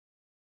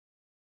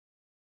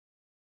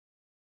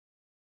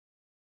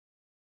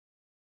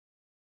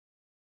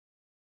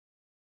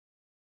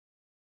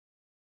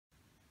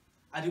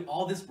I do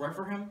all this work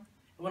for him,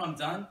 and when I'm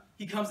done,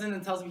 he comes in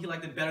and tells me he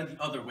liked it better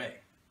the other way.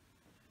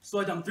 So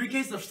I dump 3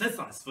 cases of schlitz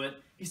on his foot,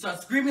 he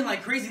starts screaming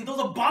like crazy and throws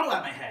a bottle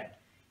at my head.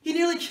 He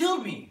nearly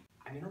killed me.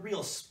 I'm in a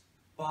real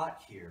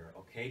spot here,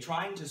 okay?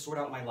 Trying to sort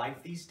out my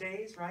life these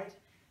days, right?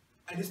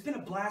 And it's been a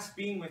blast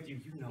being with you.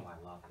 You know I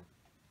love it.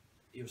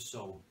 You're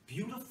so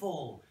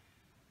beautiful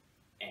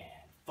and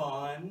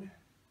fun.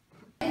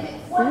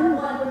 What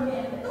one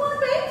minute? The one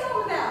Babe's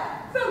talking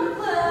about. From the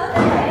club.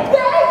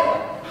 Babe!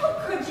 How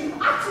could you?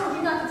 I told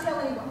you not to tell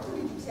anyone. Who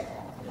did you tell?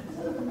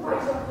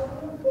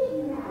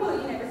 Well,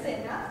 you never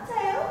said not to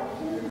tell.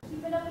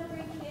 Keeping up with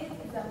 3 kids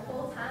is a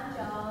full-time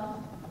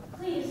job.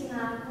 Please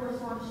not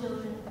force on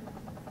children.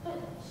 But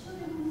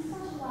children need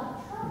such a lot of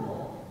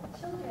trouble.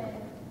 Children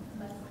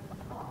must be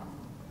taught.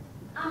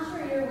 I'm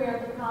sure you're aware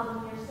of the problem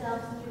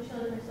yourself since your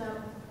children are so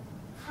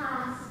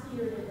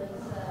high-spirited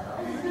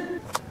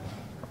themselves.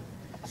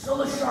 So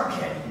the shark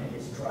had eaten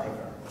his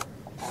driver.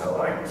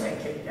 So I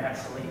take it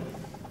naturally.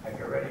 I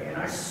get ready and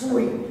I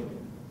swing.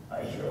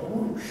 I hear a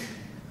whoosh.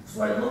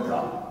 So I look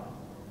up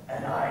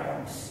and I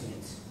don't see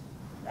it.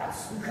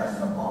 That's because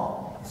the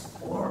ball is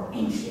 4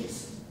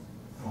 inches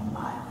from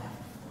my left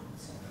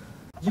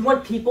foot. You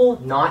want people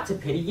not to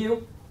pity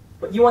you,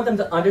 but you want them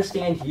to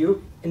understand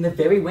you in the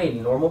very way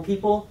normal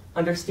people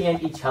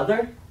understand each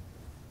other?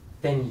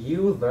 Then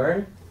you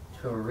learn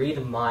to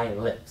read my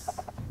lips.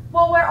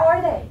 Well, where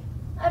are they?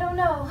 I don't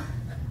know.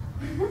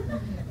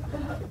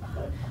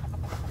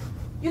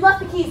 You left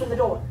the keys in the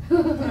door.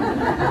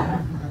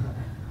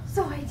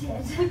 So I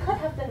did. We could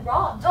have been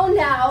robbed. Oh,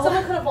 now.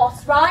 Someone could have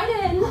walked right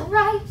in.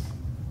 Right.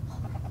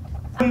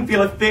 I didn't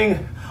feel a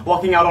thing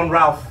walking out on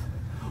Ralph,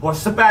 or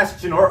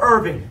Sebastian, or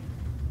Irving.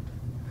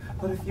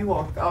 But if you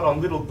walked out on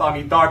little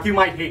Donnie Dark, you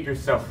might hate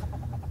yourself.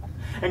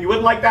 And you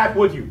wouldn't like that,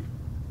 would you?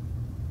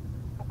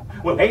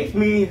 Well, hate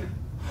me,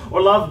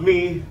 or love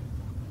me,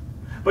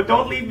 but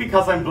don't leave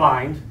because I'm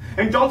blind,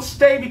 and don't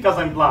stay because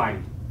I'm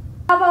blind.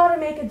 How about I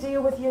make a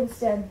deal with you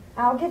instead?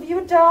 I'll give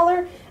you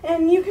 $1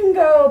 and you can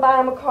go buy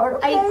him a card,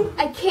 okay?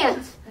 I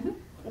can't.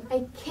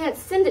 I can't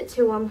send it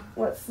to him.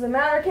 What's the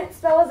matter? Can't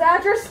spell his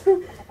address?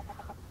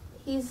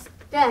 He's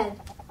dead.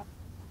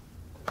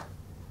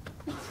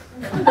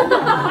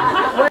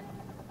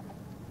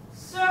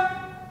 Sir?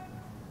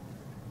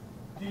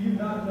 Do you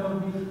not know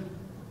me?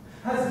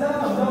 Has thou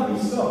not known me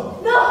so?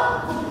 No!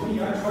 Look at me,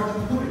 I charge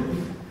you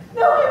prudently.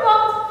 No, I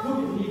won't! Look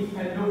at me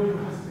and know your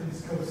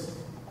husband's ghost.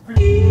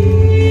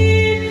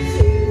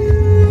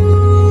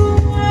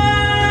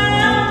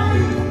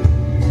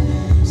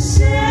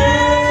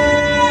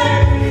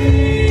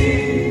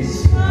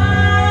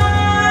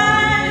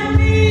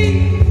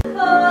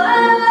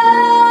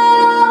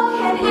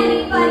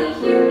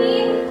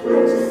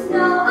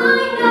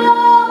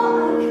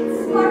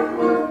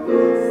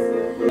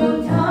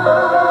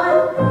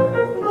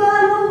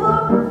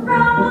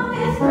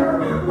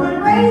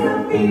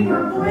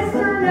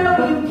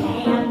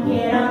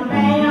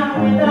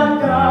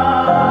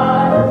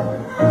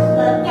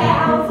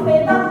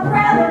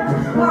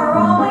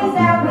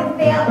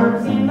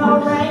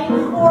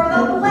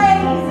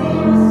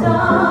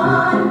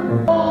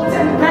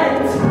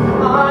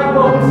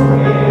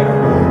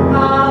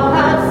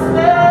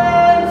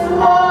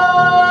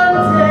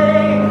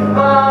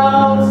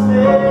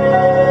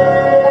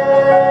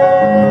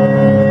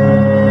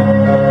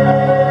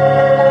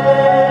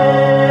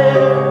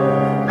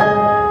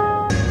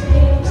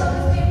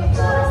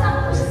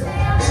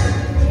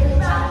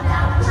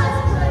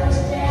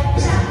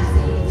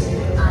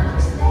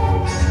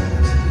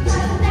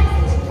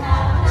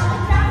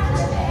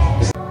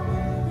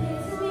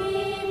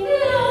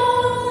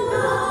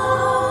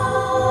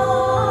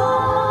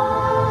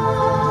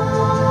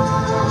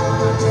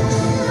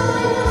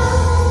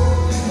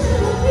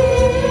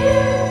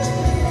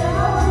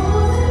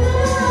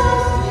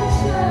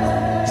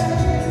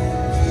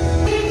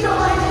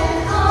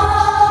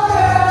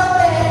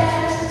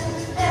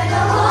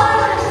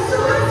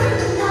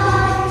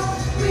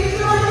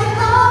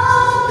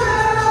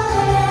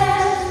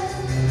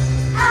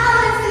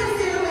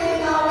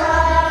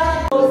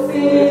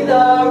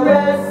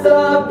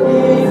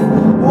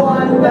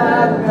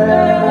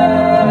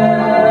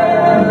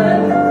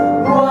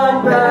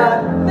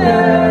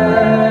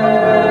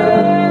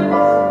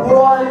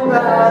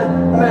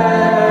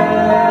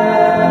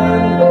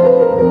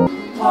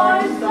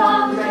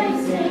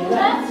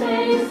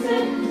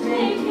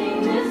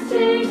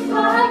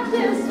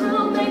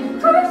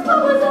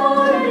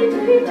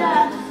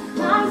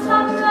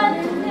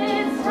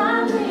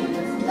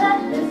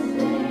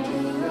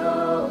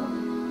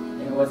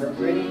 Was a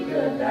pretty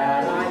good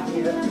bad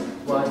idea,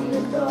 wasn't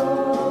it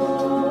though?